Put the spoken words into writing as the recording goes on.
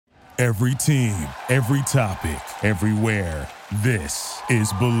Every team, every topic, everywhere. This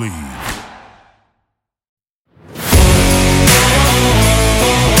is Believe.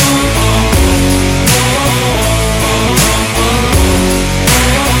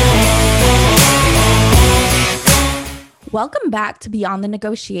 Welcome back to Beyond the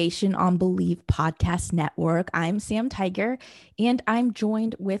Negotiation on Believe Podcast Network. I'm Sam Tiger, and I'm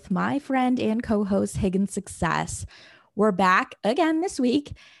joined with my friend and co-host Higgins Success. We're back again this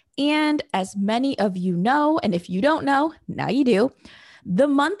week, and as many of you know, and if you don't know, now you do, the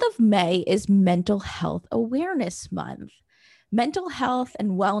month of May is Mental Health Awareness Month. Mental health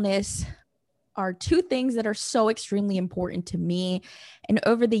and wellness are two things that are so extremely important to me, and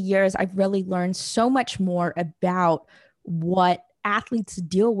over the years, I've really learned so much more about what athletes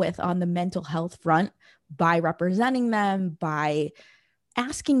deal with on the mental health front by representing them, by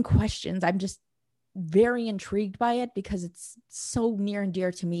asking questions. I'm just very intrigued by it because it's so near and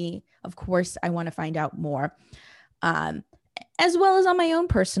dear to me. Of course, I want to find out more, as well as on my own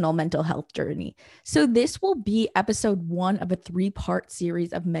personal mental health journey. So this will be episode 1 of a 3-part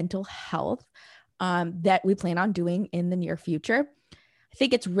series of mental health that we plan on doing in the near future. I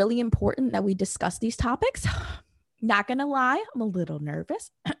think it's really important that we discuss these topics. Not going to lie, I'm a little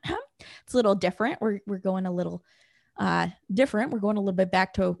nervous. It's a little different. We're going a little different. We're going a little bit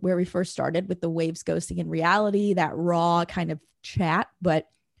back to where we first started with the waves ghosting in reality, that raw kind of chat, but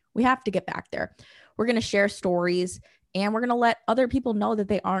we have to get back there. We're going to share stories and we're going to let other people know that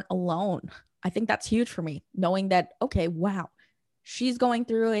they aren't alone. I think that's huge for me, knowing that, okay, wow, she's going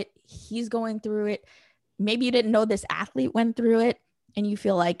through it. He's going through it. Maybe you didn't know this athlete went through it and you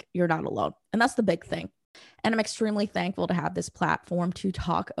feel like you're not alone. And that's the big thing. And I'm extremely thankful to have this platform to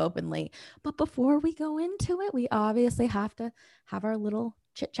talk openly. But before we go into it, we obviously have to have our little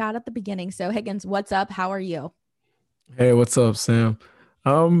chit chat at the beginning. So Higgins, what's up? How are you? Hey, what's up, Sam?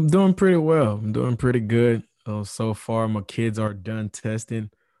 I'm doing pretty well. I'm doing pretty good. So far, my kids are done testing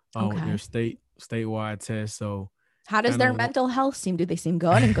with their Okay. statewide test. So How does kind their of mental health seem? Do they seem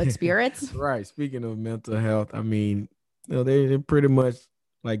good, in good spirits? right. Speaking of mental health, I mean, they're pretty much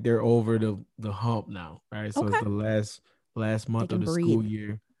like they're over the hump now, right? So it's Okay. the last They month of can the school breathe.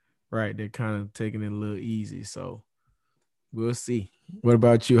 year, right? They're kind of taking it a little easy. So we'll see. What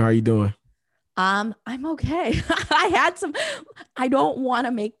about you? How you doing? I'm okay. I don't want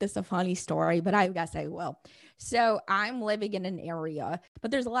to make this a funny story, but I guess I will. So I'm living in an area,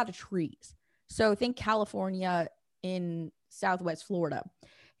 but there's a lot of trees. So think California in Southwest Florida,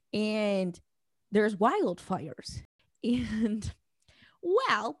 and there's wildfires. And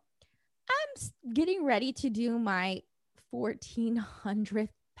well, getting ready to do my 1400th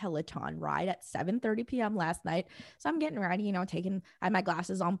Peloton ride at 7:30 p.m. last night. So I'm getting ready, I had my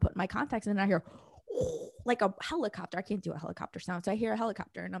glasses on, putting my contacts in, and I hear like a helicopter. I can't do a helicopter sound. So I hear a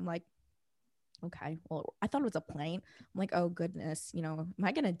helicopter and I'm like, okay, well, I thought it was a plane. I'm like, oh goodness, am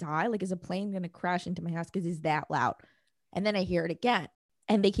I going to die? Like, is a plane going to crash into my house because it's that loud? And then I hear it again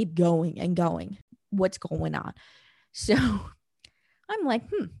and they keep going and going. What's going on? So I'm like,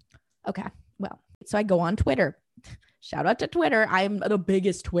 okay, well, so I go on Twitter. Shout out to Twitter. I'm the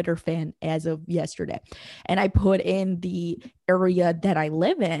biggest Twitter fan as of yesterday. And I put in the area that I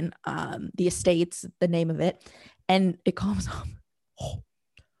live in, the estates, the name of it. And it comes up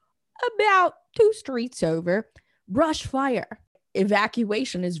about 2 streets over, brush fire.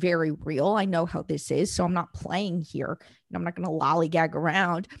 Evacuation is very real. I know how this is. So I'm not playing here. I'm not going to lollygag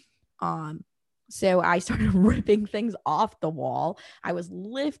around. So I started ripping things off the wall. I was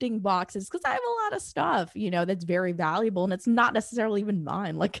lifting boxes because I have a lot of stuff, that's very valuable. And it's not necessarily even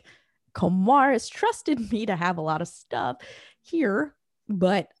mine. Like Kamar has trusted me to have a lot of stuff here.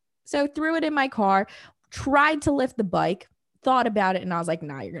 But so threw it in my car, tried to lift the bike, thought about it. And I was like,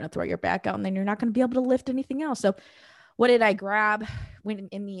 nah, you're going to throw your back out and then you're not going to be able to lift anything else. So what did I grab when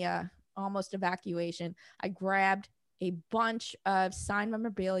in the almost evacuation? I grabbed a bunch of signed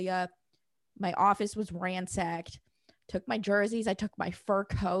memorabilia. My office was ransacked. Took my jerseys. I took my fur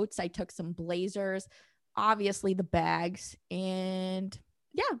coats. I took some blazers, obviously the bags, and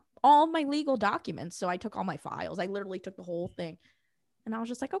yeah, all my legal documents. So I took all my files. I literally took the whole thing. And I was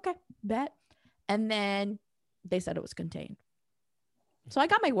just like, okay, bet. And then they said it was contained. So I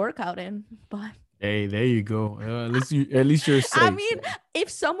got my workout in, but Hey, there you go. At least you're I safe. mean, if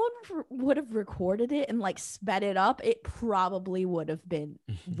someone would have recorded it and like sped it up, it probably would have been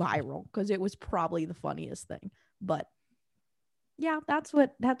viral because it was probably the funniest thing. But yeah, that's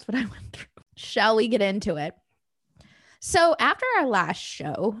what I went through. Shall we get into it? So after our last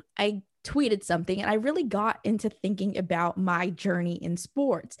show, I tweeted something and I really got into thinking about my journey in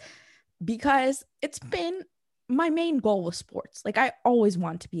sports because it's been my main goal was sports. Like I always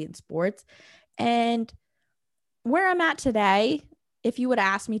want to be in sports. And where I'm at today, if you would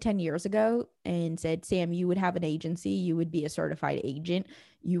ask me 10 years ago and said, Sam, you would have an agency, you would be a certified agent,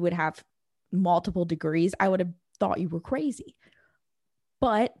 you would have multiple degrees, I would have thought you were crazy.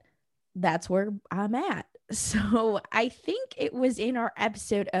 But that's where I'm at. So I think it was in our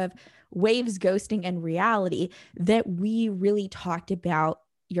episode of Waves, Ghosting, and Reality that we really talked about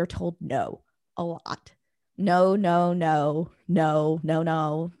you're told no a lot. No, no, no, no, no,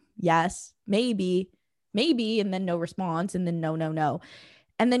 no. Yes, maybe, and then no response, and then no, no, no.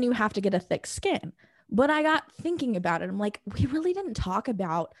 And then you have to get a thick skin. But I got thinking about it. I'm like, we really didn't talk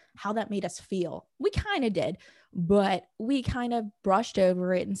about how that made us feel. We kind of did, but we kind of brushed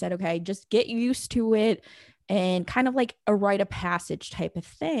over it and said, okay, just get used to it, and kind of like a rite of passage type of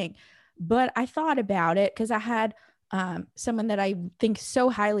thing. But I thought about it because I had someone that I think so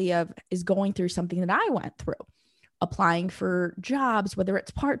highly of is going through something that I went through, applying for jobs, whether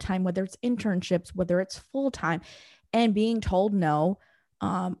it's part-time, whether it's internships, whether it's full-time, and being told no,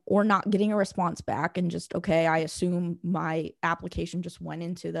 or not getting a response back. And just, okay, I assume my application just went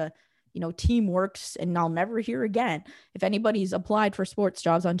into the, Teamworks, and I'll never hear again. If anybody's applied for sports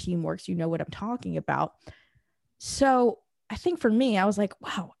jobs on Teamworks, you know what I'm talking about. So I think for me, I was like,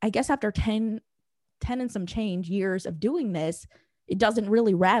 wow, I guess after 10 and some change years of doing this, it doesn't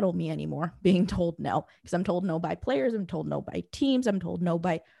really rattle me anymore being told no, because I'm told no by players, I'm told no by teams, I'm told no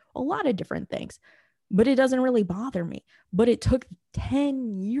by a lot of different things, but it doesn't really bother me. But it took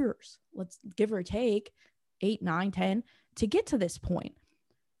 10 years, let's give or take 8, 9, 10 to get to this point.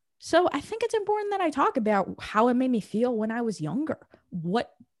 So I think it's important that I talk about how it made me feel when I was younger.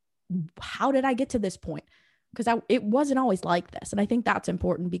 How did I get to this point? Because it wasn't always like this. And I think that's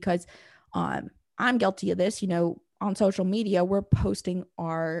important because I'm guilty of this. On social media, we're posting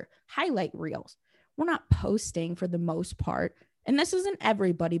our highlight reels. We're not posting, for the most part, and this isn't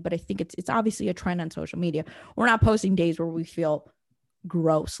everybody, but I think it's obviously a trend on social media. We're not posting days where we feel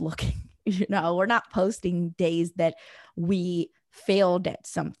gross looking. We're not posting days that we failed at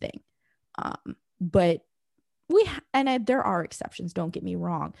something. But there are exceptions, don't get me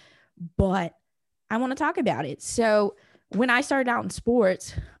wrong, but I want to talk about it. So when I started out in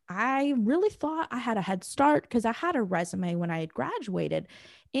sports, I really thought I had a head start because I had a resume when I had graduated,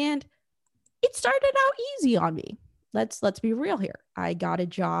 and it started out easy on me. Let's be real here. I got a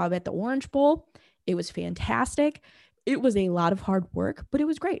job at the Orange Bowl. It was fantastic. It was a lot of hard work, but it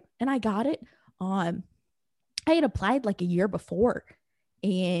was great. And I got it. I had applied like a year before,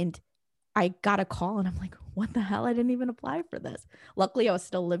 and I got a call, and I'm like, what the hell? I didn't even apply for this. Luckily, I was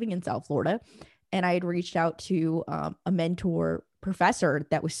still living in South Florida, and I had reached out to a mentor professor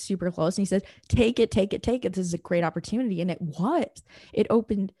that was super close. And he said, take it. This is a great opportunity. And it was. It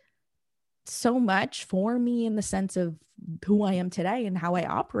opened so much for me in the sense of who I am today and how I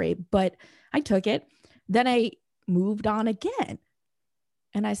operate. But I took it. Then I moved on again.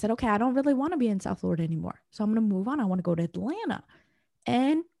 And I said, okay, I don't really want to be in South Florida anymore. So I'm going to move on. I want to go to Atlanta.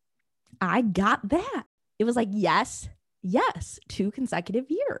 And I got that. It was like, yes, 2 consecutive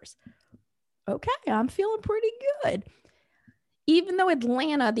years. Okay, I'm feeling pretty good. Even though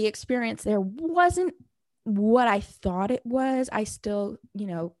Atlanta, the experience there wasn't what I thought it was, I still,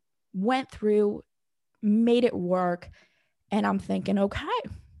 went through, made it work. And I'm thinking, okay,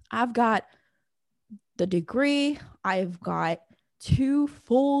 I've got the degree. I've got 2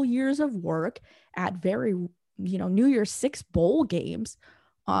 full years of work at very, New Year's 6 bowl games,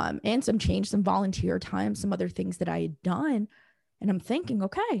 and some volunteer time, some other things that I had done. And I'm thinking,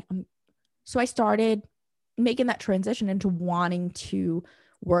 okay, so I started making that transition into wanting to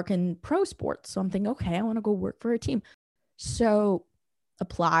work in pro sports. So I'm thinking, okay, I want to go work for a team. So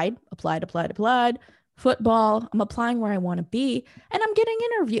applied. Football, I'm applying where I want to be, and I'm getting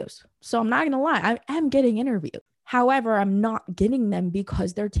interviews. So I'm not going to lie, I am getting interviews. However, I'm not getting them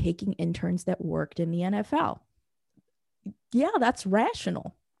because they're taking interns that worked in the NFL. Yeah, that's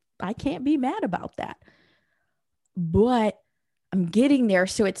rational. I can't be mad about that. But I'm getting there.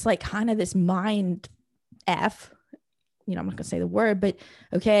 So it's like kind of this mind F, I'm not going to say the word, but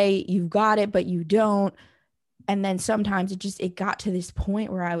okay, you've got it, but you don't. And then sometimes it got to this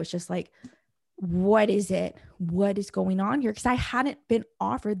point where I was just like, what is it? What is going on here? Because I hadn't been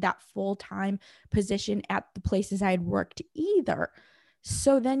offered that full-time position at the places I had worked either.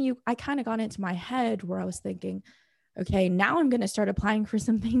 So then I kind of got into my head where I was thinking, okay, now I'm going to start applying for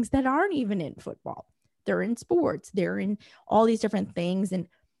some things that aren't even in football. They're in sports. They're in all these different things, and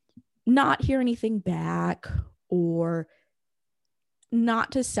not hear anything back, or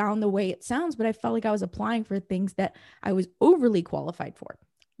not to sound the way it sounds, but I felt like I was applying for things that I was overly qualified for.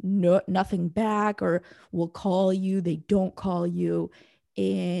 nothing back, or will call you, they don't call you.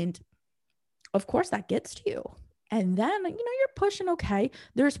 And of course that gets to you. And then, you're pushing, okay,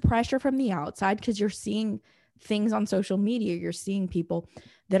 there's pressure from the outside because you're seeing things on social media. You're seeing people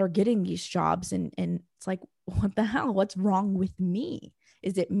that are getting these jobs. And it's like, what the hell? What's wrong with me?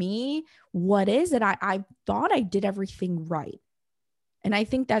 Is it me? What is it? I thought I did everything right. And I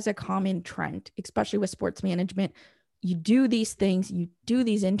think that's a common trend, especially with sports management. You do these things, you do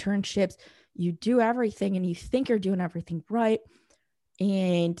these internships, you do everything, and you think you're doing everything right.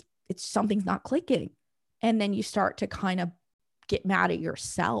 And it's something's not clicking. And then you start to kind of get mad at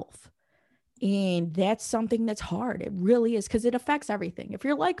yourself. And that's something that's hard. It really is, because it affects everything. If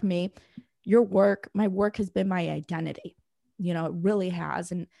you're like me, my work has been my identity. It really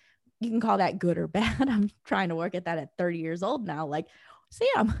has. And you can call that good or bad. I'm trying to work at that at 30 years old now. Like,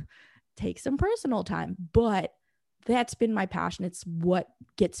 Sam, take some personal time. But that's been my passion. It's what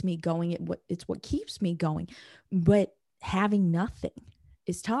gets me going. It's what keeps me going. But having nothing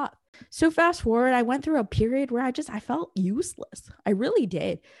is tough. So fast forward, I went through a period where I felt useless. I really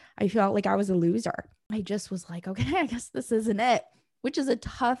did. I felt like I was a loser. I just was like, okay, I guess this isn't it, which is a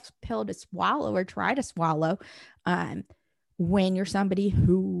tough pill to swallow or try to swallow when you're somebody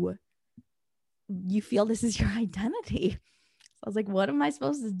who you feel this is your identity. So I was like, what am I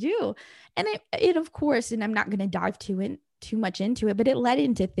supposed to do? And it of course, and I'm not going to dive too much into it, but it led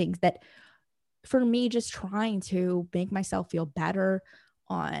into things that for me, just trying to make myself feel better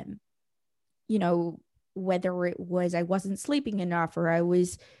on, whether it was I wasn't sleeping enough, or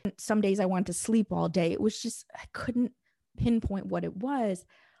some days I wanted to sleep all day. It was just, I couldn't pinpoint what it was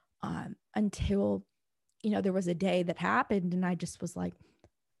until, there was a day that happened and I just was like,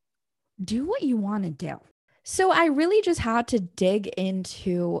 do what you want to do. So I really just had to dig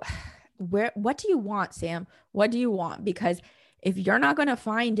into what do you want, Sam? What do you want? Because if you're not going to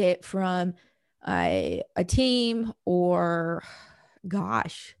find it from a team, or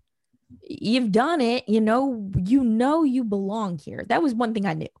gosh, you've done it, you belong here. That was one thing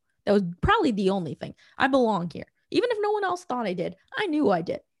I knew. That was probably the only thing. I belong here. Even if no one else thought I did, I knew I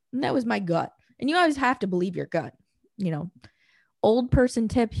did. And that was my gut. And you always have to believe your gut. Old person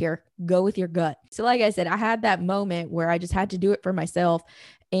tip here, go with your gut. So like I said, I had that moment where I just had to do it for myself.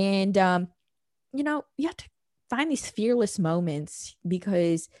 And, you have to find these fearless moments,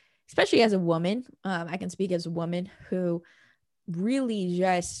 because especially as a woman, I can speak as a woman who really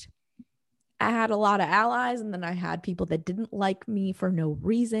I had a lot of allies, and then I had people that didn't like me for no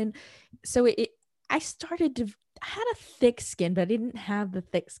reason. So I had a thick skin, but I didn't have the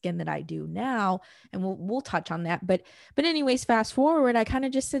thick skin that I do now. And we'll touch on that. But anyways, fast forward, I kind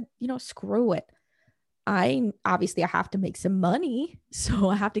of just said, screw it. I have to make some money. So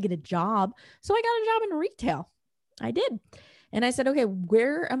I have to get a job. So I got a job in retail. I did. And I said, okay,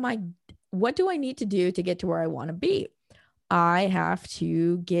 what do I need to do to get to where I want to be? I have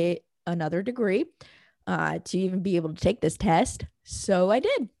to get another degree to even be able to take this test. So I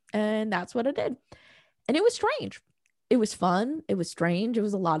did. And that's what I did. And it was strange. It was fun. It was strange. It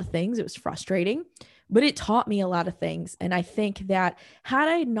was a lot of things. It was frustrating, but it taught me a lot of things. And I think that had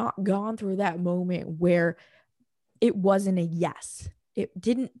I not gone through that moment where it wasn't a yes, it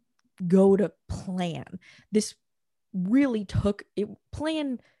didn't go to plan. This really took it.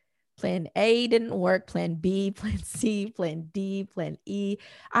 Plan A didn't work. Plan B, plan C, plan D, plan E.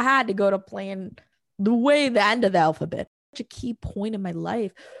 I had to go to plan the end of the alphabet. A key point in my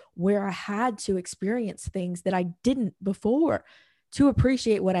life where I had to experience things that I didn't before to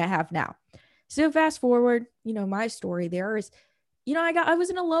appreciate what I have now. So fast forward, my story there is, I was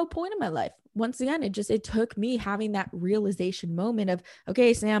in a low point in my life. Once again, it took me having that realization moment of,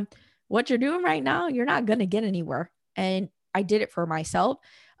 okay, Sam, what you're doing right now, you're not going to get anywhere. And I did it for myself.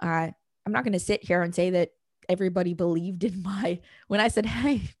 I'm not going to sit here and say that everybody believed in when I said,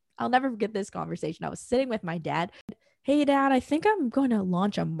 hey, I'll never forget this conversation. I was sitting with my dad. Hey, Dad, I think I'm going to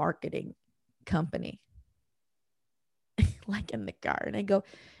launch a marketing company. Like in the car. And I go,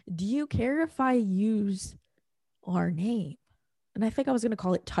 do you care if I use our name? And I think I was going to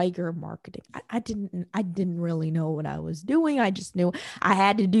call it Tiger Marketing. I didn't really know what I was doing. I just knew I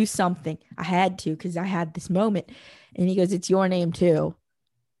had to do something. I had to, because I had this moment. And he goes, it's your name too.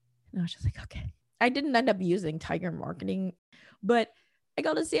 And I was just like, okay. I didn't end up using Tiger Marketing, but I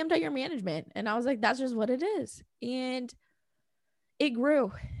go to Sam Tiger Management, and I was like, that's just what it is. And it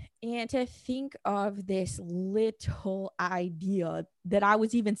grew. And to think of this little idea that I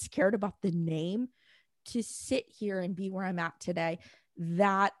was even scared about the name, to sit here and be where I'm at today,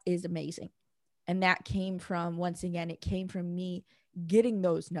 that is amazing. And that came from, once again, it came from me getting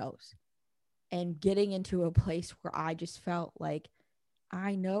those no's and getting into a place where I just felt like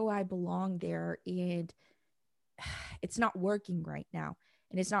I know I belong there, and it's not working right now,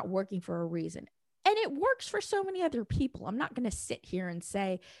 and it's not working for a reason. And it works for so many other people. I'm not going to sit here and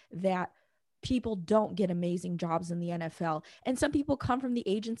say that people don't get amazing jobs in the NFL. And some people come from the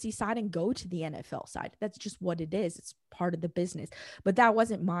agency side and go to the NFL side. That's just what it is. It's part of the business. But that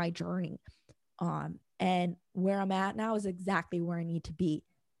wasn't my journey. And where I'm at now is exactly where I need to be.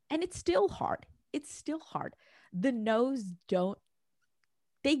 And it's still hard. It's still hard. The no's don't,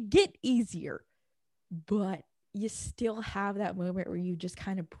 they get easier, but you still have that moment where you just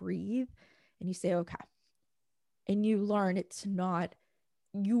kind of breathe and you say, okay. And you learn it's not,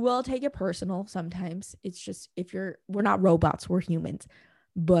 you will take it personal sometimes. It's just, we're not robots, we're humans,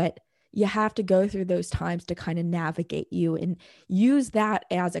 but you have to go through those times to kind of navigate you and use that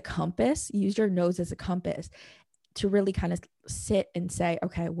as a compass, use your nose as a compass to really kind of sit and say,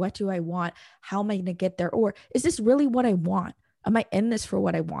 okay, what do I want? How am I going to get there? Or is this really what I want? Am I in this for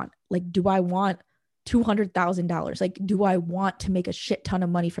what I want? Like, do I want $200,000? Like, do I want to make a shit ton of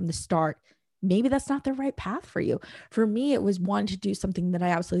money from the start? Maybe that's not the right path for you. For me, it was wanting to do something that I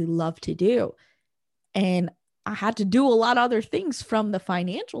absolutely love to do. And I had to do a lot of other things from the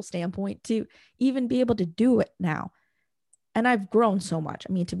financial standpoint to even be able to do it now. And I've grown so much.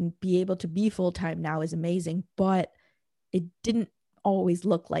 I mean, to be able to be full-time now is amazing, but it didn't always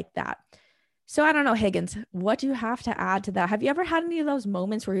look like that. So I don't know, Higgins, what do you have to add to that? Have you ever had any of those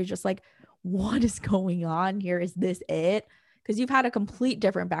moments where you're just like, what is going on here? Is this it? Because you've had a complete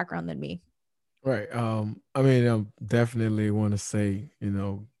different background than me. Right. I mean, I definitely want to say,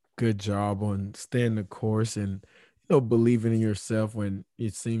 good job on staying the course and, believing in yourself when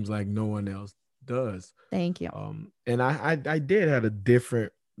it seems like no one else does. Thank you. And I did have a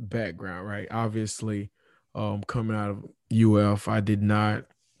different background, right? Obviously, coming out of UF, I did not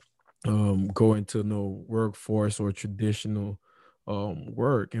go into no workforce or traditional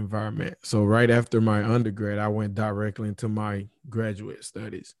work environment. So right after my undergrad, I went directly into my graduate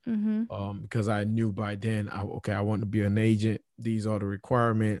studies because I knew by then, I want to be an agent. These are the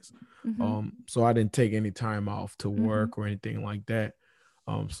requirements. So I didn't take any time off to work or anything like that.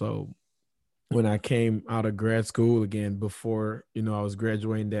 So when I came out of grad school again, before, I was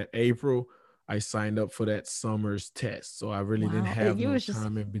graduating that April, I signed up for that summer's test. So I really didn't have no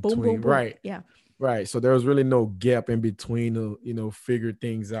time in between. Boom, boom, boom. Right. Yeah. Right. So there was really no gap in between to, figure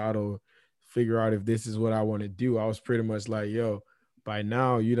things out or figure out if this is what I want to do. I was pretty much like, yo, by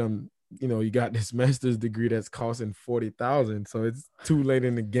now you got this master's degree that's costing 40,000. So it's too late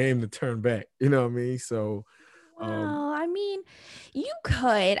in the game to turn back. You know what I mean? So well, I mean, you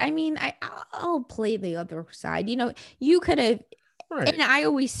could. I mean, I'll play the other side. You could have. Right. And I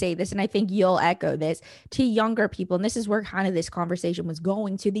always say this, and I think you'll echo this to younger people. And this is where kind of this conversation was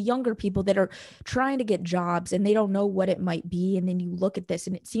going to the younger people that are trying to get jobs and they don't know what it might be. And then you look at this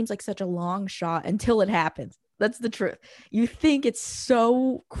and it seems like such a long shot until it happens. That's the truth. You think it's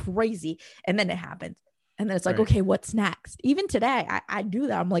so crazy and then it happens. And then it's like, okay, what's next? Even today, I do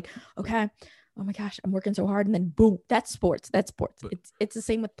that. I'm like, okay, oh my gosh, I'm working so hard. And then boom, that's sports. It's the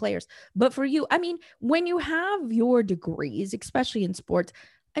same with players. But for you, I mean, when you have your degrees, especially in sports,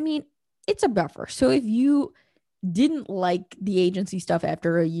 I mean, it's a buffer. So if you didn't like the agency stuff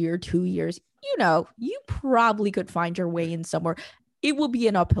after a year, 2 years, you probably could find your way in somewhere. It will be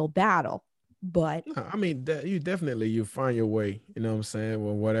an uphill battle, but I mean, you find your way, you know what I'm saying?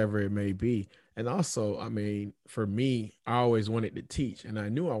 Well, whatever it may be. And also, I mean, for me, I always wanted to teach and I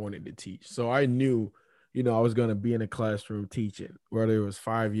knew I wanted to teach. So I knew, I was going to be in a classroom teaching, whether it was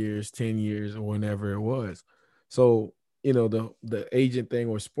 5 years, 10 years, or whenever it was. So, the agent thing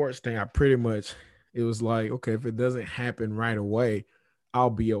or sports thing, it was like, okay, if it doesn't happen right away, I'll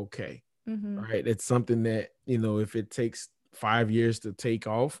be okay. Right. It's something that, if it takes 5 years to take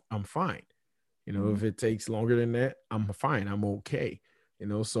off, I'm fine. If it takes longer than that, I'm fine. I'm okay.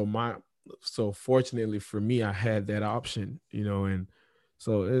 So fortunately for me, I had that option, and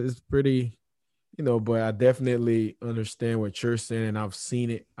so it's pretty, but I definitely understand what you're saying. And I've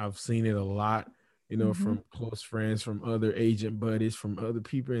seen it a lot, from close friends, from other agent buddies, from other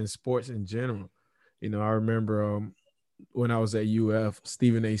people in sports in general. I remember when I was at UF,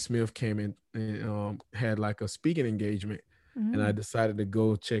 Stephen A. Smith came in and had like a speaking engagement. And I decided to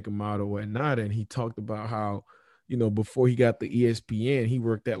go check him out or whatnot. And he talked about how, before he got the ESPN, he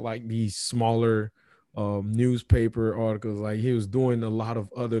worked at like these smaller newspaper articles. Like he was doing a lot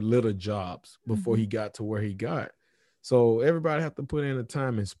of other little jobs before he got to where he got. So everybody have to put in the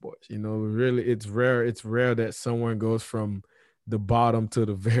time in sports. Really, it's rare. It's rare that someone goes from the bottom to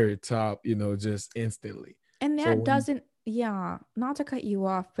the very top, just instantly. And that not to cut you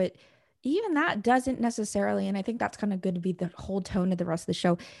off, but even that doesn't necessarily, and I think that's kind of good to be the whole tone of the rest of the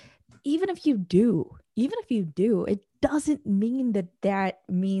show. Even if you do, it doesn't mean that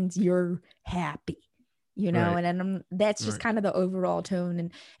means you're happy, Right. and that's just Right. kind of the overall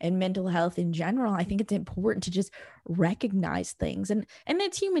tone and mental health in general. I think it's important to just recognize things, and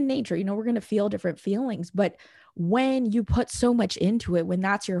it's human nature. We're going to feel different feelings, but when you put so much into it, when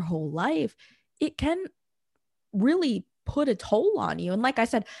that's your whole life, it can really put a toll on you. And like I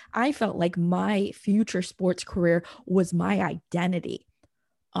said, I felt like my future sports career was my identity.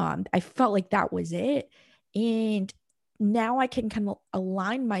 I felt like that was it. And now I can kind of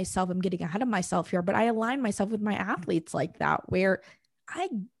align myself. I'm getting ahead of myself here, but I align myself with my athletes like that, where I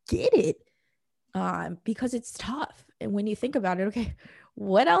get it, because it's tough. And when you think about it, okay,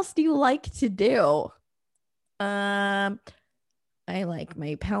 what else do you like to do? I like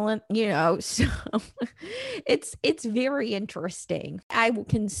my pellet, so it's very interesting. I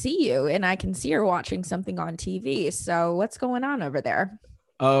can see you and I can see you're watching something on TV. So what's going on over there?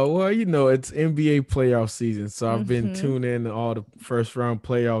 Well, it's NBA playoff season, so I've been Mm-hmm. tuning in to all the first round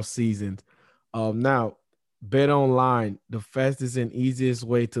playoff seasons. Now, Bet Online, the fastest and easiest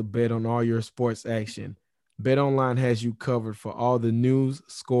way to bet on all your sports action. Bet Online has you covered for all the news,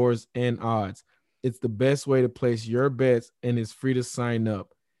 scores, and odds. It's the best way to place your bets, and it's free to sign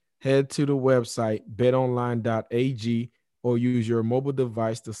up. Head to the website betonline.ag or use your mobile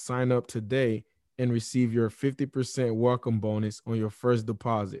device to sign up today and receive your 50% welcome bonus on your first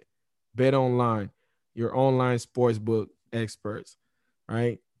deposit. Bet Online, your online sportsbook experts,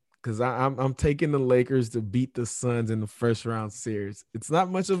 right? Because I'm taking the Lakers to beat the Suns in the first round series. It's not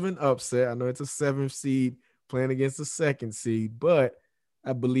much of an upset. I know it's a 7th seed playing against the 2nd seed, but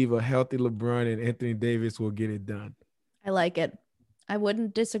I believe a healthy LeBron and Anthony Davis will get it done. I like it. I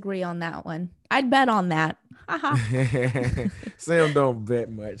wouldn't disagree on that one. I'd bet on that. Sam don't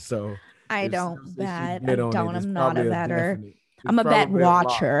bet much, so I if Sam don't says she bet. I bet on it, don't. it's I'm not a probably a better. definite. It's I'm a bet probably a lock.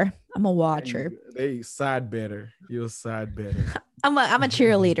 watcher. I'm a There you watcher. go. They side better. You're a side better. I'm a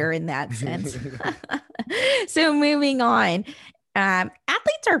cheerleader in that sense. So moving on.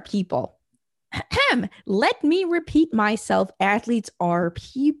 Athletes are people. Let me repeat myself. Athletes are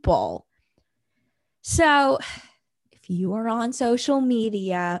people. So if you are on social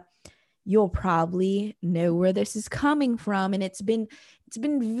media, you'll probably know where this is coming from. And it's been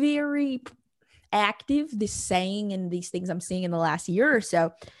very active, this saying and these things I'm seeing in the last year or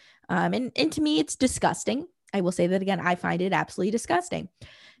so. And to me, it's disgusting. I will say that again. I find it absolutely disgusting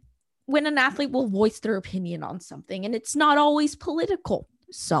when an athlete will voice their opinion on something, and it's not always political.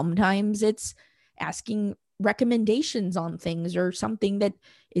 Sometimes it's asking recommendations on things or something that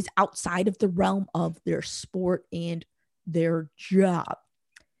is outside of the realm of their sport and their job.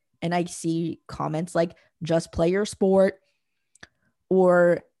 And I see comments like, just play your sport,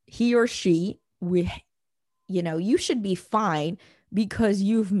 or he or she, you should be fine because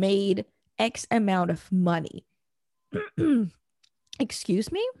you've made X amount of money.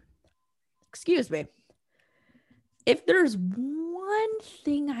 Excuse me? If there's one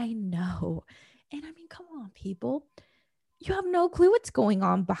thing I know, and I mean, come on, people, you have no clue what's going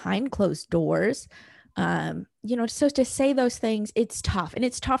on behind closed doors. So to say those things, it's tough. And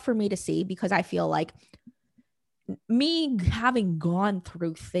it's tough for me to see because I feel like me having gone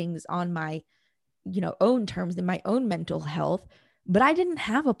through things on my, own terms in my own mental health, but I didn't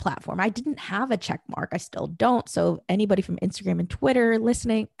have a platform. I didn't have a check mark. I still don't. So anybody from Instagram and Twitter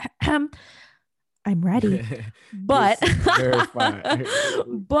listening, I'm ready. But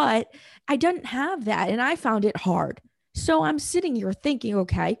but I didn't have that, and I found it hard. So I'm sitting here thinking,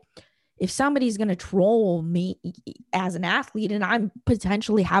 okay, if somebody's going to troll me as an athlete and I'm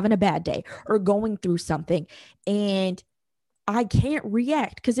potentially having a bad day or going through something and I can't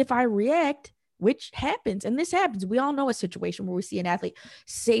react, because if I react, which happens, and this happens, we all know a situation where we see an athlete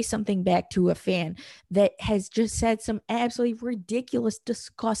say something back to a fan that has just said some absolutely ridiculous,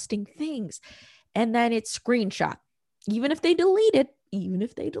 disgusting things. And then it's screenshot, even if they delete it,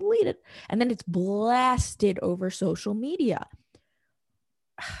 and then it's blasted over social media.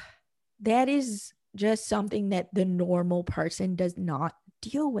 That is just something that the normal person does not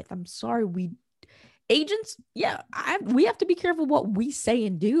deal with. I'm sorry. Agents, we have to be careful what we say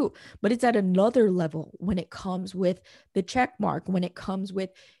and do, but it's at another level when it comes with the check mark, when it comes with,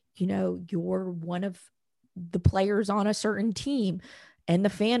 you're one of the players on a certain team and the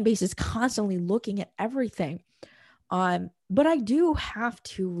fan base is constantly looking at everything. But I do have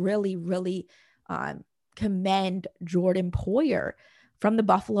to really, really commend Jordan Poyer from the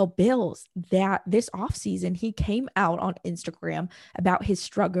Buffalo Bills, that this offseason he came out on Instagram about his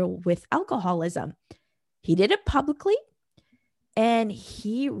struggle with alcoholism. He did it publicly. And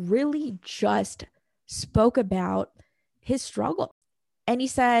he really just spoke about his struggle. And he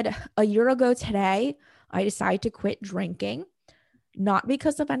said, a year ago today, I decided to quit drinking, not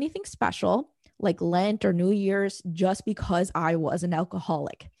because of anything special like Lent or New Year's, just because I was an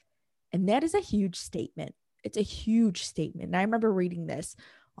alcoholic. And that is a huge statement. It's a huge statement. And I remember reading this.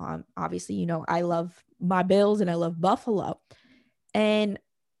 Obviously, you know, I love my Bills and I love Buffalo. And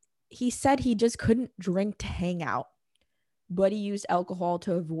he said he just couldn't drink to hang out, but he used alcohol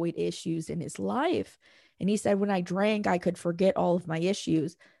to avoid issues in his life. And he said, when I drank, I could forget all of my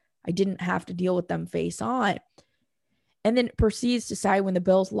issues. I didn't have to deal with them face on. And then proceeds to say when the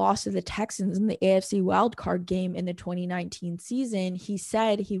Bills lost to the Texans in the AFC wildcard game in the 2019 season, he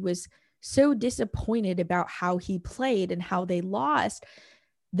said he was so disappointed about how he played and how they lost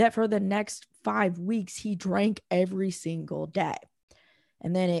that for the next 5 weeks, he drank every single day.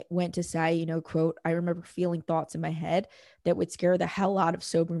 And then it went to say, you know, quote, I remember feeling thoughts in my head that would scare the hell out of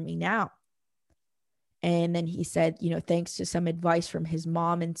sober me now. And then he said, you know, thanks to some advice from his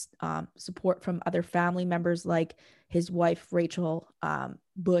mom and support from other family members like his wife, Rachel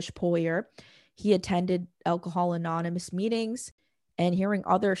Bush Poyer, he attended Alcohol Anonymous meetings, and hearing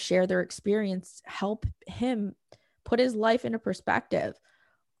others share their experience helped him put his life into perspective.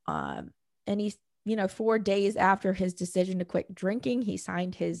 And he's, you know, 4 days after his decision to quit drinking, he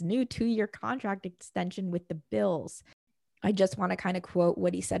signed his new 2-year contract extension with the Bills. I just want to kind of quote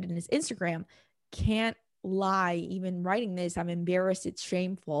what he said in his Instagram. Can't lie, even writing this, I'm embarrassed, it's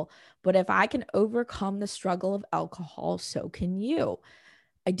shameful, but if I can overcome the struggle of alcohol, so can you.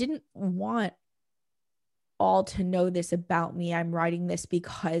 I didn't want all to know this about me. I'm writing this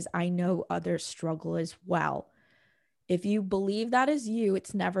because I know others struggle as well. If you believe that is you,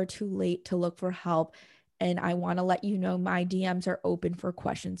 it's never too late to look for help. And I want to let you know my DMs are open for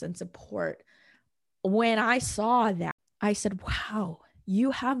questions and support. When I saw that, I said, wow,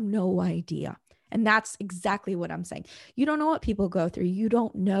 you have no idea. And that's exactly what I'm saying. You don't know what people go through. You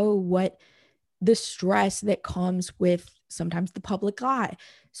don't know what the stress that comes with sometimes the public eye,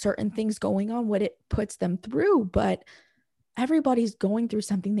 certain things going on, what it puts them through. But everybody's going through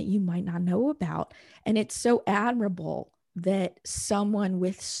something that you might not know about. And it's so admirable that someone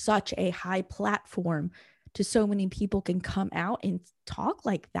with such a high platform to so many people can come out and talk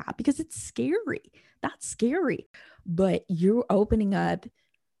like that, because it's scary. That's scary. But you're opening up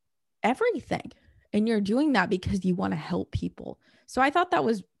everything, and you're doing that because you want to help people. So I thought that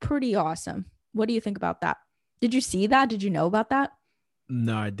was pretty awesome. What do you think about that? Did you see that? Did you know about that?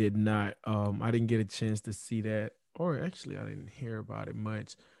 No, I did not. I didn't get a chance to see that, or actually, I didn't hear about it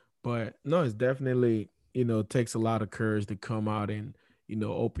much. But no, it's definitely, you know, takes a lot of courage to come out and, you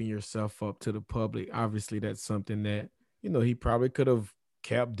know, open yourself up to the public. Obviously, that's something that, you know, he probably could have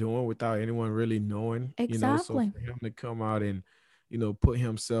kept doing without anyone really knowing, you know. So Exactly. for him to come out and, you know, put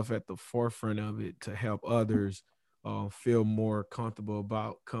himself at the forefront of it to help others feel more comfortable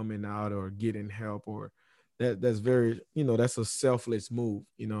about coming out or getting help, or that's very, you know, that's a selfless move,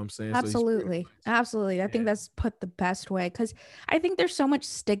 you know what I'm saying? So he's pretty Absolutely. much, Absolutely. I think yeah, that's put the best way, because I think there's so much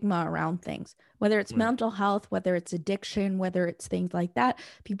stigma around things, whether it's right, mental health, whether it's addiction, whether it's things like that.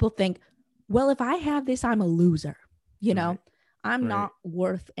 People think, well, if I have this, I'm a loser, you know, right, I'm right, not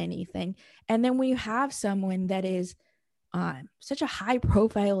worth anything. And then when you have someone that is such a high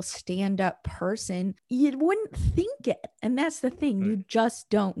profile stand up person, you wouldn't think it. And that's the thing, right, you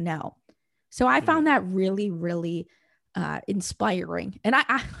just don't know. So I yeah, found that really, really inspiring. And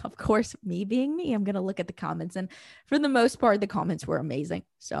I, of course, me being me, I'm going to look at the comments. And for the most part, the comments were amazing.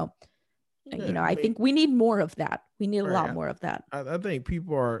 So, you yeah. know, I I mean, think we need more of that. We need a lot right. more of that. I think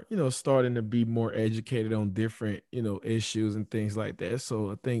people are, you know, starting to be more educated on different, you know, issues and things like that.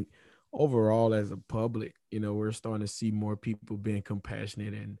 So I think overall, as a public, you know, we're starting to see more people being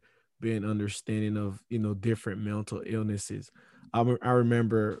compassionate and being understanding of, you know, different mental illnesses. I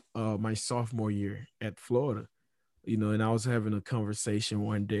remember my sophomore year at Florida, you know, and I was having a conversation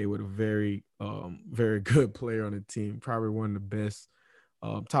one day with a very good player on the team, probably one of the best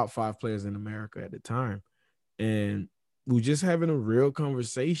top 5 players in America at the time. And we were just having a real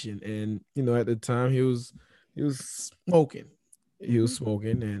conversation. And, you know, at the time he was smoking. He was Mhm.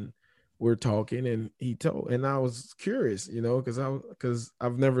 smoking, and we're talking, and he told, and I was curious, you know, because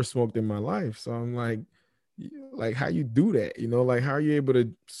I've never smoked in my life. So I'm like, how you do that? You know, like, how are you able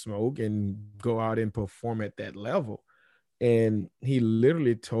to smoke and go out and perform at that level? And he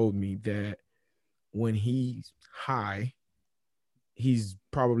literally told me that when he's high, he's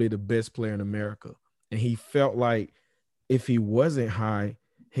probably the best player in America. And he felt like if he wasn't high,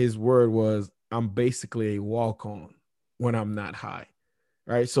 his word was, I'm basically a walk on when I'm not high.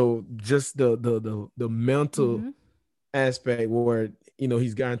 Right. So just the mental Mhm. aspect where,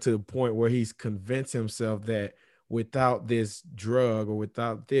 he's gotten to the point where he's convinced himself that without this drug or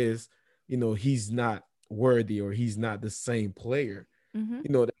without this, he's not worthy or he's not the same player.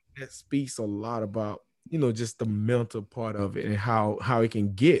 Mm-hmm. That speaks a lot about, just the mental part of it and how it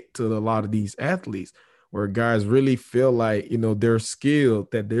can get to a lot of these athletes where guys really feel like, their skill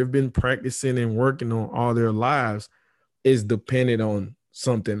that they've been practicing and working on all their lives is dependent on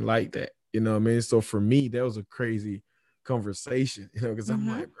something like that. You know what I mean? So for me, that was a crazy conversation, because I'm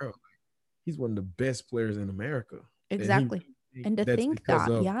Mm-hmm. like, bro, he's one of the best players in America. Exactly. And to That's think because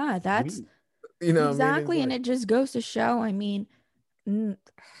that, of yeah, that's weed. You know what I mean? It's exactly. And like, it just goes to show, I mean,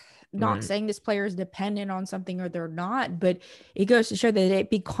 not right. saying this player is dependent on something or they're not, but it goes to show that it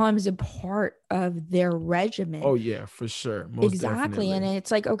becomes a part of their regimen. Oh yeah, for sure. Most Exactly. And definitely.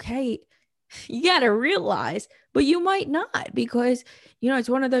 it's like, okay, you got to realize, but you might not, because, it's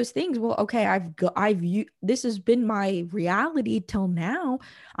one of those things. Well, okay, this has been my reality till now.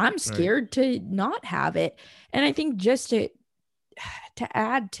 I'm Right. scared to not have it. And I think just to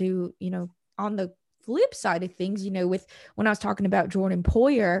add to, on the flip side of things, with when I was talking about Jordan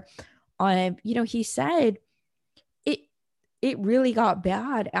Poyer, he said it it really got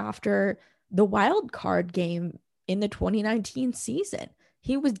bad after the wild card game in the 2019 season.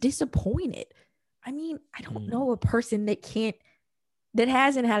 He was disappointed. I mean, I don't know a person that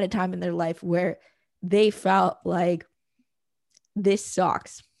hasn't had a time in their life where they felt like this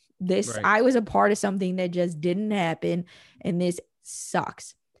sucks. Right. I was a part of something that just didn't happen, and this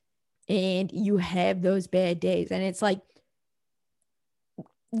sucks. And you have those bad days. And it's like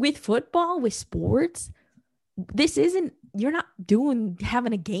with football, with sports, you're not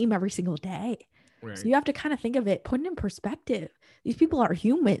having a game every single day. Right. So you have to kind of think of it, put it in perspective. These people are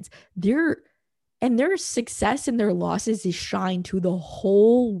humans. Their success and their losses is shine to the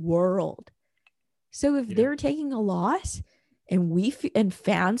whole world. So if they're taking a loss and and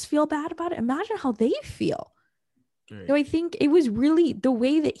fans feel bad about it, imagine how they feel. Right. So I think it was really the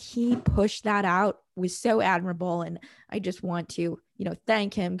way that he pushed that out was so admirable. And I just want to,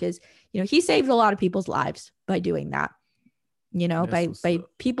 thank him because, he saved a lot of people's lives by doing that, by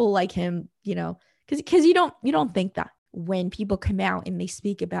people like him, because you don't think that when people come out and they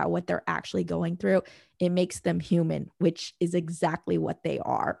speak about what they're actually going through, it makes them human, which is exactly what they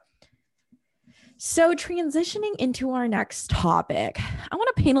are. So transitioning into our next topic, I want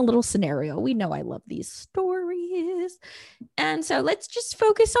to paint a little scenario. We know I love these stories. And so let's just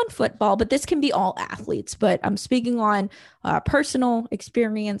focus on football, but this can be all athletes, but I'm speaking on personal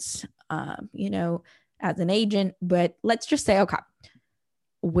experience, as an agent, but let's just say, okay,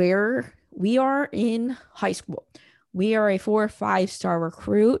 where we are in high school, we are a 4 or 5-star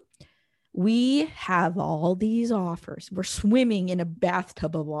recruit. We have all these offers. We're swimming in a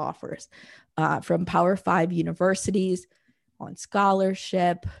bathtub of offers from Power 5 universities on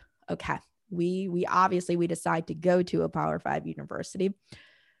scholarship. Okay. We obviously decide to go to a Power 5 university.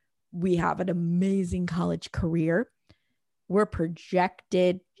 We have an amazing college career. We're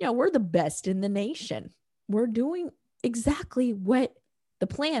projected, we're the best in the nation. We're doing exactly what the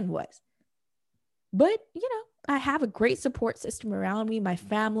plan was. But, I have a great support system around me. My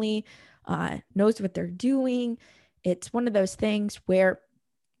family knows what they're doing. It's one of those things where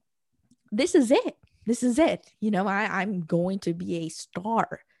this is it. This is it. I'm going to be a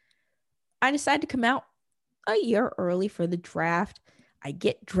star. I decided to come out a year early for the draft. I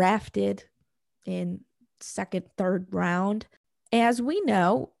get drafted in second, third round. As we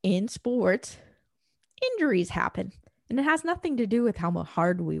know in sports, injuries happen. And it has nothing to do with how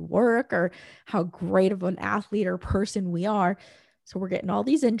hard we work or how great of an athlete or person we are. So we're getting all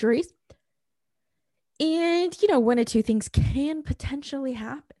these injuries. And, one or two things can potentially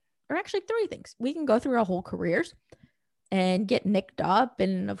happen. Or actually 3 things. We can go through our whole careers and get nicked up.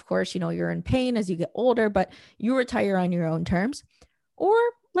 And of course, you're in pain as you get older, but you retire on your own terms. Or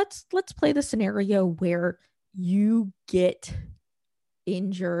let's play the scenario where you get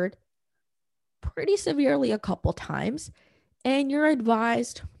injured pretty severely a couple times and you're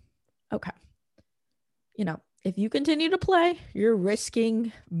advised, okay, if you continue to play, you're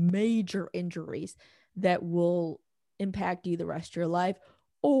risking major injuries that will impact you the rest of your life,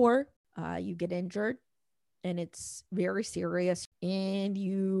 or you get injured and it's very serious and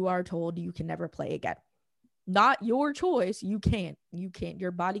you are told you can never play again. Not your choice. You can't.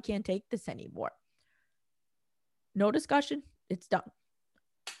 Your body can't take this anymore. No discussion. It's done.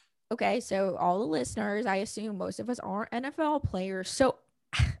 Okay, so all the listeners, I assume most of us aren't NFL players. So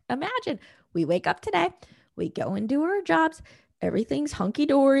imagine we wake up today, we go and do our jobs, everything's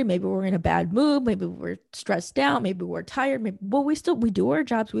hunky-dory. Maybe we're in a bad mood, maybe we're stressed out, maybe we're tired, we do our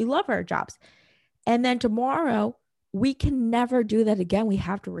jobs, we love our jobs. And then tomorrow we can never do that again. We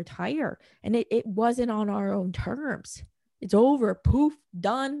have to retire. And it wasn't on our own terms. It's over, poof,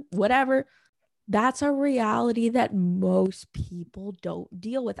 done, whatever. That's a reality that most people don't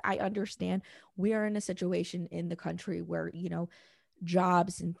deal with. I understand we are in a situation in the country where,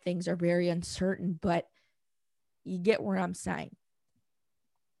 jobs and things are very uncertain, but you get where I'm saying.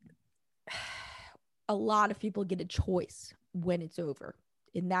 A lot of people get a choice when it's over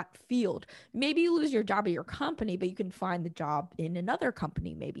in that field. Maybe you lose your job at your company, but you can find the job in another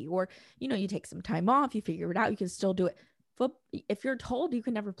company maybe, or, you take some time off, you figure it out, you can still do it. But if you're told you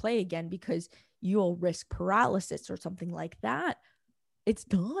can never play again because you'll risk paralysis or something like that, it's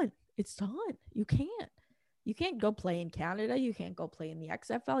done. It's done. You can't go play in Canada. You can't go play in the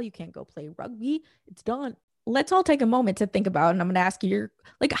XFL. You can't go play rugby. It's done. Let's all take a moment to think about, and I'm going to ask you,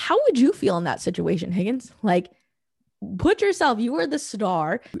 how would you feel in that situation, Higgins? Put yourself, you were the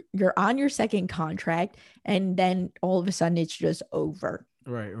star, you're on your second contract, and then all of a sudden it's just over.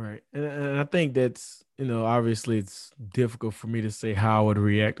 Right. And I think that's, obviously it's difficult for me to say how I would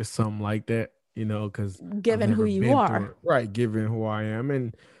react to something like that, because given who you are. Right. Given who I am.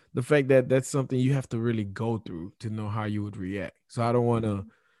 And the fact that that's something you have to really go through to know how you would react. So I don't want to,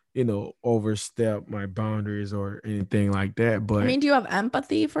 overstep my boundaries or anything like that. But do you have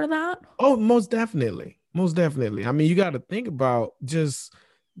empathy for that? Oh, most definitely. I mean, you got to think about just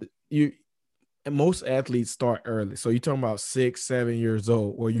you. And most athletes start early. So you're talking about 6, 7 years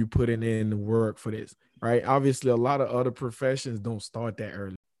old where you putting in the work for this, right? Obviously, a lot of other professions don't start that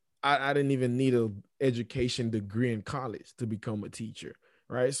early. I didn't even need an education degree in college to become a teacher,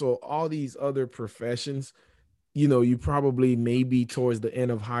 right? So all these other professions, you probably maybe towards the end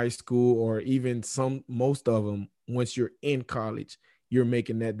of high school or even most of them, once you're in college, you're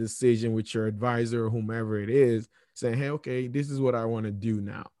making that decision with your advisor or whomever it is saying, hey, okay, this is what I want to do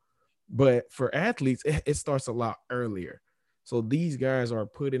now. But for athletes, it starts a lot earlier. So these guys are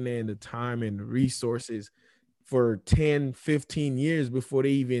putting in the time and the resources for 10, 15 years before they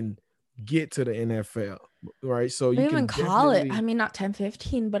even get to the NFL, right? So you even can call it, not 10,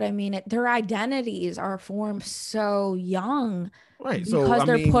 15, but their identities are formed so young, right? Because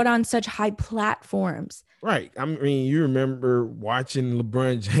they're put on such high platforms. Right. I mean, you remember watching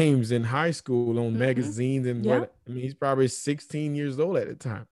LeBron James in high school on magazines and he's probably 16 years old at the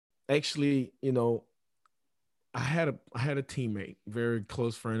time. Actually, I had a teammate, very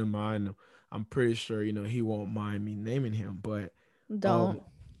close friend of mine. I'm pretty sure, he won't mind me naming him, but don't.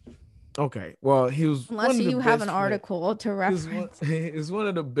 Okay. Well, he was unless you have an article to reference. He's one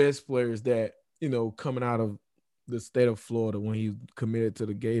of the best players that, coming out of the state of Florida when he committed to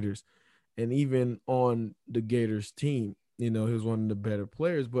the Gators, and even on the Gators team, he was one of the better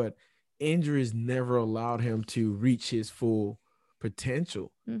players, but injuries never allowed him to reach his full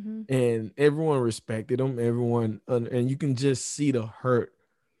potential. And everyone respected him, and you can just see the hurt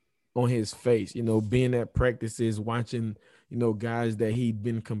on his face, being at practices, watching, guys that he'd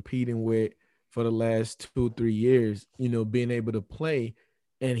been competing with for the last 2-3 years, being able to play,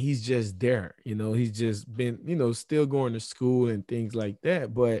 and he's just there, he's just been, still going to school and things like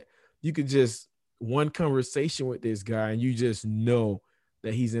that. But you could just one conversation with this guy and you just know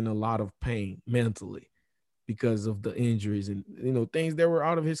that he's in a lot of pain mentally because of the injuries and, things that were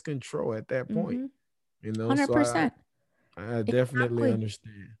out of his control at that point, 100%. So I definitely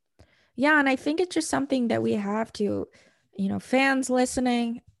understand. Yeah. And I think it's just something that we have to, fans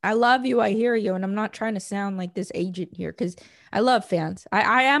listening, I love you. I hear you. And I'm not trying to sound like this agent here because I love fans.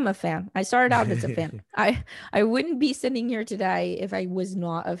 I am a fan. I started out as a fan. I wouldn't be sitting here today if I was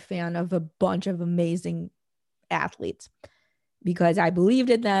not a fan of a bunch of amazing athletes, because I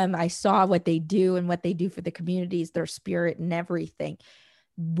believed in them. I saw what they do and what they do for the communities, their spirit and everything.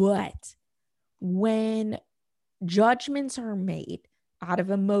 But when judgments are made out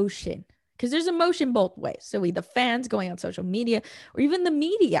of emotion, because there's emotion both ways. So either fans going on social media or even the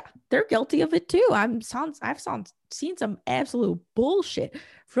media, they're guilty of it too. I've seen some absolute bullshit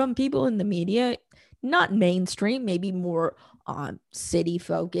from people in the media, not mainstream, maybe more city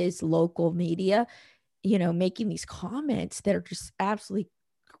focused, local media, making these comments that are just absolutely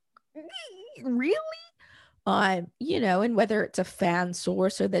really, and whether it's a fan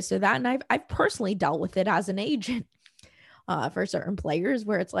source or this or that. And I've personally dealt with it as an agent for certain players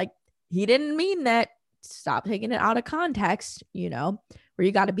where it's like, he didn't mean that. Stop taking it out of context, where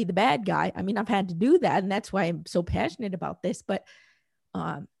you got to be the bad guy. I mean, I've had to do that, and that's why I'm so passionate about this. But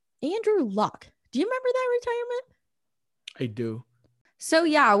Andrew Luck, do you remember that retirement? I do. So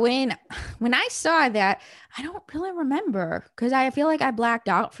yeah, when I saw that, I don't really remember because I feel like I blacked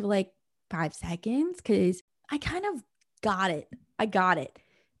out for like 5 seconds because I kind of got it. I got it.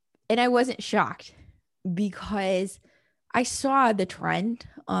 And I wasn't shocked. because I saw the trend.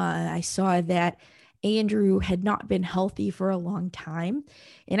 I saw that Andrew had not been healthy for a long time.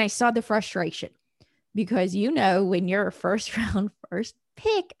 And I saw the frustration because, when you're a first round, first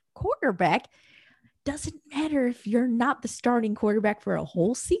pick quarterback, doesn't matter if you're not the starting quarterback for a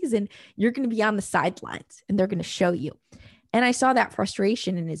whole season, you're going to be on the sidelines and they're going to show you. And I saw that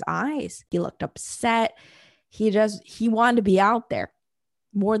frustration in his eyes. He looked upset. He wanted to be out there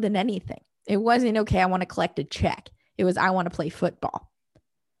more than anything. It wasn't, okay, I want to collect a check. It was, I want to play football.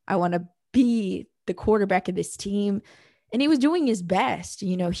 I want to be the quarterback of this team. And he was doing his best.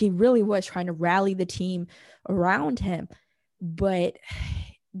 He really was trying to rally the team around him. But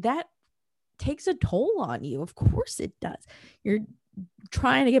that takes a toll on you. Of course it does. You're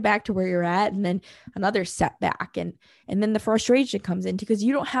trying to get back to where you're at, and then another setback. And then the frustration comes in because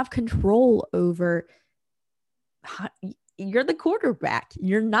you don't have control over you're the quarterback.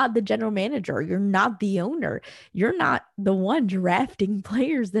 You're not the general manager. You're not the owner. You're not the one drafting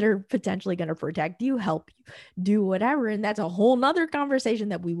players that are potentially going to protect you, help you, do whatever. And that's a whole nother conversation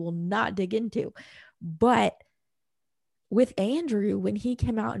that we will not dig into. But with Andrew, when he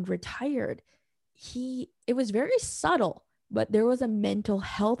came out and retired, it was very subtle, but there was a mental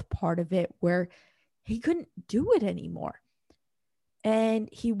health part of it where he couldn't do it anymore. And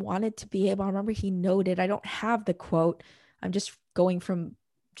he wanted to be able, I remember he noted, I don't have the quote, I'm just going from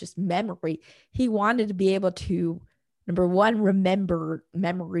just memory. He wanted to be able to, number one, remember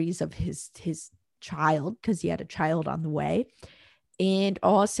memories of his child, because he had a child on the way, and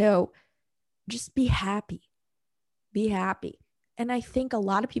also just be happy. Be happy. And I think a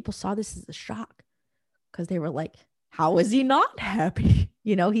lot of people saw this as a shock because they were like, how is he not happy?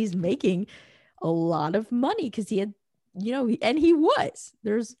 He's making a lot of money because he had, and he was.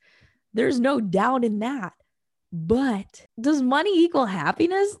 There's no doubt in that. But does money equal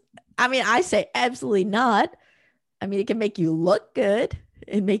happiness? I mean, I say absolutely not. I mean, it can make you look good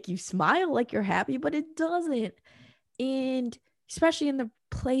and make you smile like you're happy, but it doesn't. And especially in the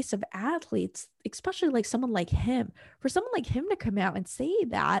place of athletes, especially like someone like him, for someone like him to come out and say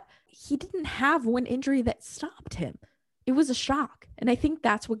that he didn't have one injury that stopped him, it was a shock. And I think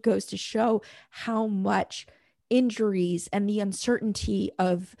that's what goes to show how much injuries and the uncertainty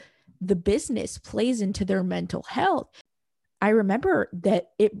of the business plays into their mental health. I remember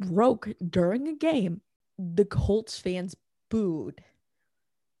that it broke during a game. The Colts fans booed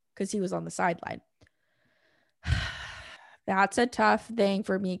because he was on the sideline. That's a tough thing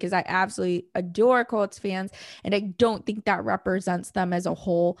for me because I absolutely adore Colts fans, and I don't think that represents them as a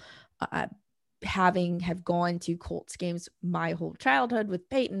whole. Have gone to Colts games my whole childhood with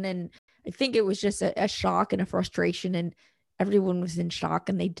Peyton, and I think it was just a shock and a frustration, and everyone was in shock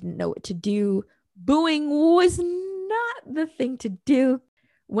and they didn't know what to do. Booing was not the thing to do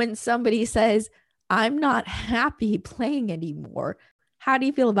when somebody says, I'm not happy playing anymore. How do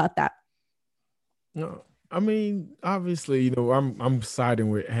you feel about that? No, I mean, obviously, I'm siding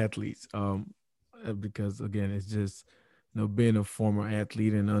with athletes because, again, it's just, being a former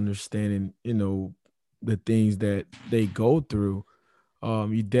athlete and understanding, the things that they go through.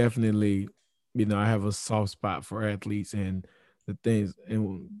 You definitely, I have a soft spot for athletes and the things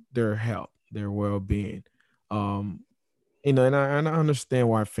and their health, their well-being. And I understand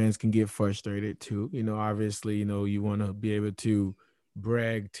why fans can get frustrated too. Obviously, you want to be able to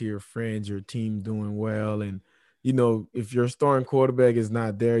brag to your friends, your team doing well. And, if your starting quarterback is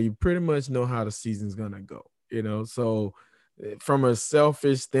not there, you pretty much know how the season's going to go, So from a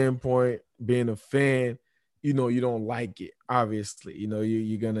selfish standpoint, being a fan, you don't like it, obviously.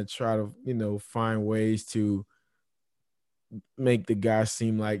 You're going to try to, find ways to make the guy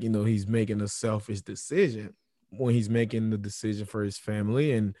seem like, he's making a selfish decision when he's making the decision for his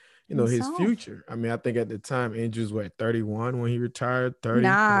family and, his future. I mean, I think at the time, Andrews was 31 when he retired, 30.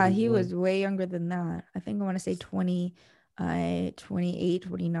 Nah, 31. He was way younger than that. I think I want to say 28,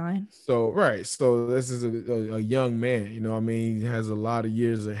 29. So, right. So this is a young man, he has a lot of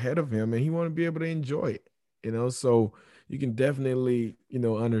years ahead of him and he want to be able to enjoy it, so you can definitely,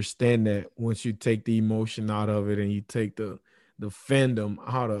 understand that once you take the emotion out of it and you take the fandom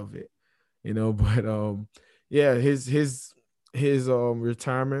out of it, but yeah, his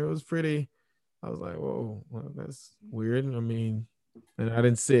retirement was pretty, I was like, whoa, well, that's weird. I mean, and I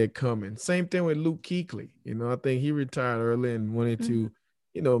didn't see it coming. Same thing with Luke Kuechly. I think he retired early and wanted to,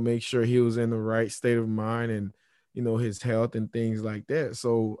 make sure he was in the right state of mind and, his health and things like that.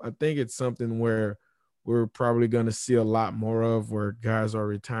 So I think it's something where we're probably going to see a lot more of where guys are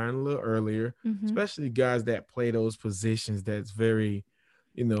retiring a little earlier, especially guys that play those positions that's very,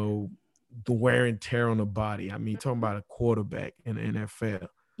 the wear and tear on the body. I mean, talking about a quarterback in the NFL.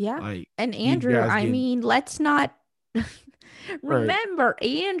 Yeah. Like, And you Andrew, guys I getting mean, let's not right. remember,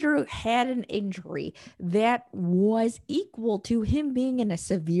 Andrew had an injury that was equal to him being in a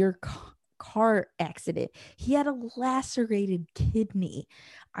severe car accident. He had a lacerated kidney.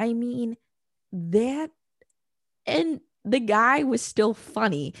 I mean, that, and the guy was still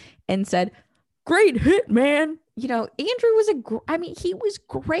funny and said, "Great hit, man." You know, Andrew was I mean, he was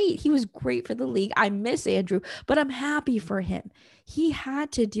great. He was great for the league. I miss Andrew, but I'm happy for him. He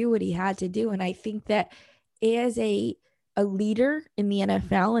had to do what he had to do. And I think that as a leader in the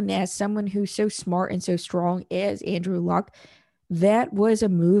NFL and as someone who's so smart and so strong as Andrew Luck, that was a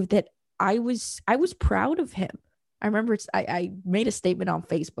move that I was proud of him. I remember I made a statement on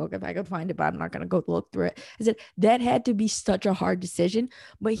Facebook, if I could find it, but I'm not going to go look through it. I said that had to be such a hard decision,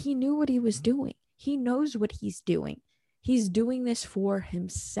 but he knew what he was doing. He knows what he's doing. He's doing this for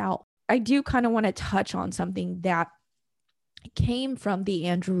himself. I do kind of want to touch on something that came from the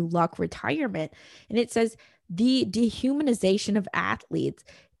Andrew Luck retirement. And it says the dehumanization of athletes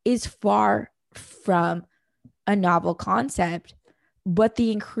is far from a novel concept, but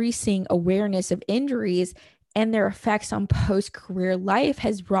the increasing awareness of injuries and their effects on post-career life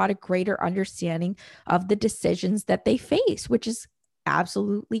has brought a greater understanding of the decisions that they face, which is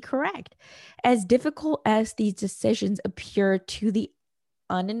absolutely correct. As difficult as these decisions appear to the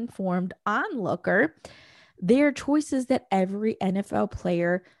uninformed onlooker, they are choices that every NFL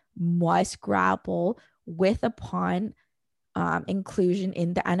player must grapple with upon inclusion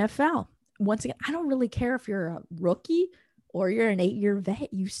in the NFL. Once again, I don't really care if you're a rookie or you're an 8-year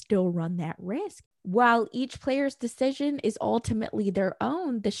vet, you still run that risk. While each player's decision is ultimately their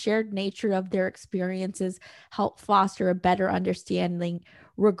own, the shared nature of their experiences help foster a better understanding,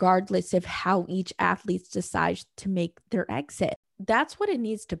 regardless of how each athlete decides to make their exit. That's what it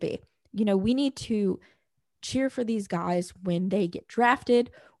needs to be. You know, we need to cheer for these guys when they get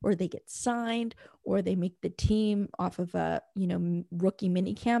drafted or they get signed or they make the team off of a, rookie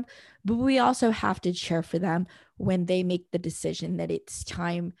minicamp. But we also have to cheer for them when they make the decision that it's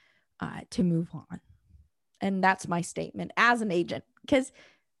time to move on. And that's my statement as an agent, because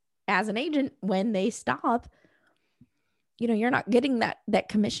as an agent, when they stop, you're not getting that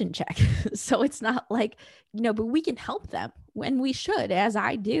commission check. So it's not like, but we can help them when we should, as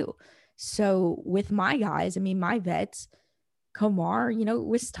I do. So with my guys, I mean, my vets, Kamar, it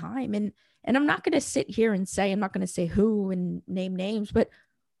was time. And I'm not going to sit here and say, I'm not going to say who and name names, but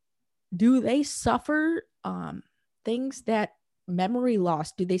do they suffer things that memory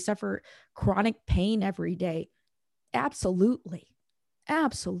loss? Do they suffer chronic pain every day? Absolutely.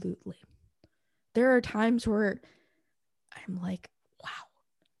 Absolutely. There are times where I'm like, wow,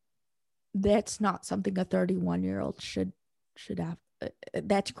 that's not something a 31-year-old should have.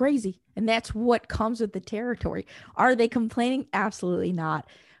 That's crazy. And that's what comes with the territory. Are they complaining? Absolutely not.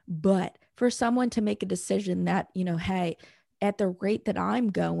 But for someone to make a decision that, hey, at the rate that I'm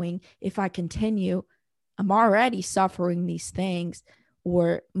going, if I continue, I'm already suffering these things,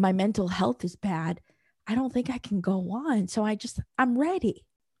 or my mental health is bad, I don't think I can go on. So I'm ready.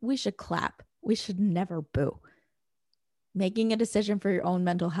 We should clap. We should never boo. Making a decision for your own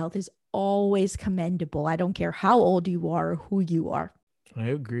mental health is always commendable. I don't care how old you are or who you are. I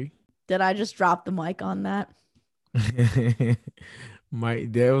agree. Did I just drop the mic on that? That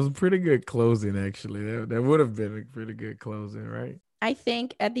was a pretty good closing, actually. That would have been a pretty good closing, right? I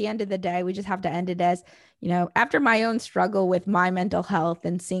think at the end of the day, we just have to end it as, after my own struggle with my mental health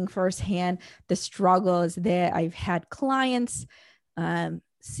and seeing firsthand the struggles that I've had clients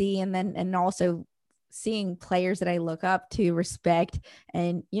see, and also seeing players that I look up to, respect,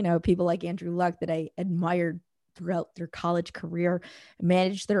 and, people like Andrew Luck that I admired throughout their college career,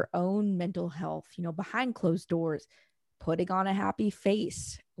 manage their own mental health, behind closed doors, putting on a happy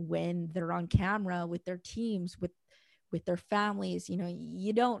face when they're on camera with their teams, with their families.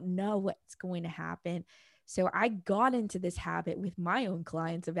 You don't know what's going to happen. So I got into this habit with my own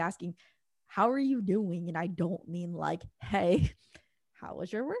clients of asking, how are you doing? And I don't mean like, hey, how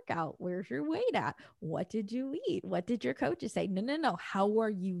was your workout? Where's your weight at? What did you eat? What did your coaches say? No. How are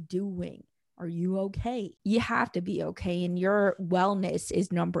you doing? Are you okay? You have to be okay. And your wellness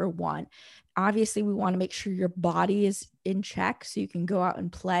is number one. Obviously, we want to make sure your body is in check so you can go out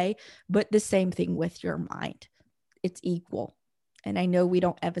and play, but the same thing with your mind. It's equal. And I know we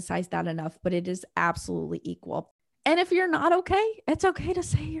don't emphasize that enough, but it is absolutely equal. And if you're not okay, it's okay to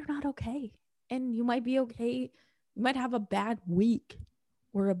say you're not okay. And you might be okay. You might have a bad week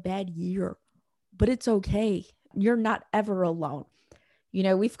or a bad year, but it's okay. You're not ever alone.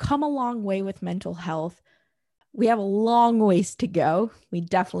 We've come a long way with mental health. We have a long ways to go. We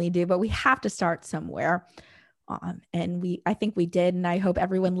definitely do, but we have to start somewhere. And I think we did. And I hope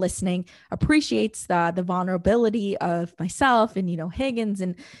everyone listening appreciates the vulnerability of myself and, Higgins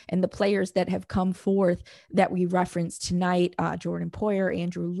and the players that have come forth that we referenced tonight, Jordan Poyer,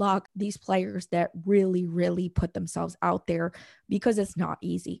 Andrew Luck, these players that really, really put themselves out there, because it's not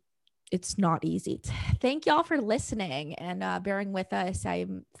easy. It's not easy. Thank y'all for listening and bearing with us.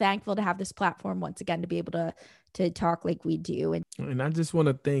 I'm thankful to have this platform once again to be able to talk like we do. And I just want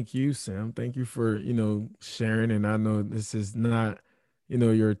to thank you, Sam. Thank you for, sharing. And I know this is not,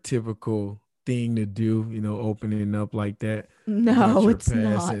 your typical thing to do, opening up like that. No, it's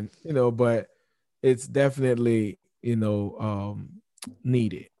not. And, but it's definitely,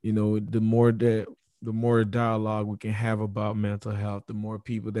 needed. The more dialogue we can have about mental health, the more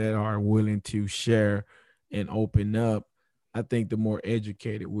people that are willing to share and open up, I think the more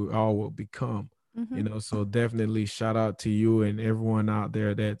educated we all will become. Mm-hmm. So definitely shout out to you and everyone out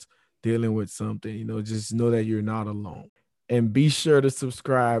there that's dealing with something. Just know that you're not alone. And be sure to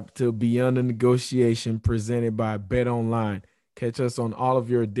subscribe to Beyond the Negotiation presented by BetOnline. Catch us on all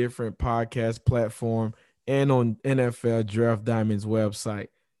of your different podcast platforms and on NFL Draft Diamonds website.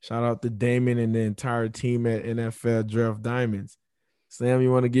 Shout out to Damon and the entire team at NFL Draft Diamonds. Sam,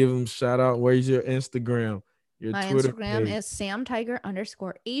 you want to give them a shout out? Where's your Instagram? My Twitter Instagram page? is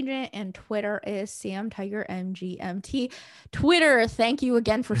SamTiger_agent and Twitter is SamTigerMGMT. Twitter, thank you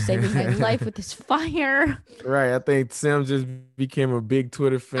again for saving my life with this fire. Right. I think Sam just became a big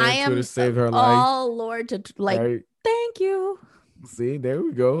Twitter fan. I am Twitter saved her life. Oh, Lord, right. Thank you. See, there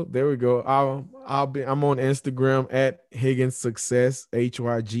we go. I'm on Instagram at Higgins Success,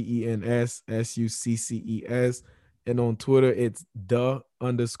 HYGENS SUCCES. And on Twitter, it's _Megazo,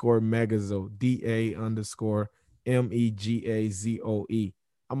 DA_MEGAZOE.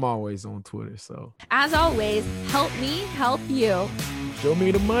 I'm always on Twitter. So as always, help me help you. Show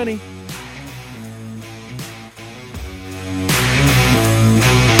me the money.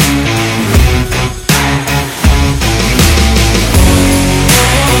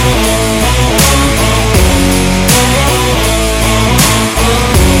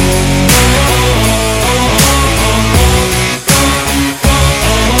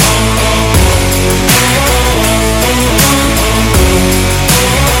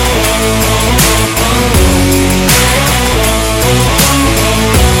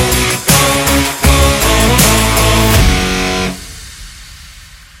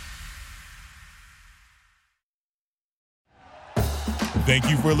 Thank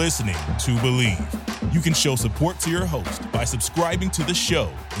you for listening to Believe. You can show support to your host by subscribing to the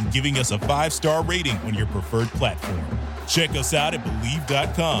show and giving us a 5-star rating on your preferred platform. Check us out at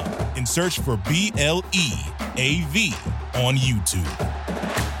Believe.com and search for BLEAV on YouTube.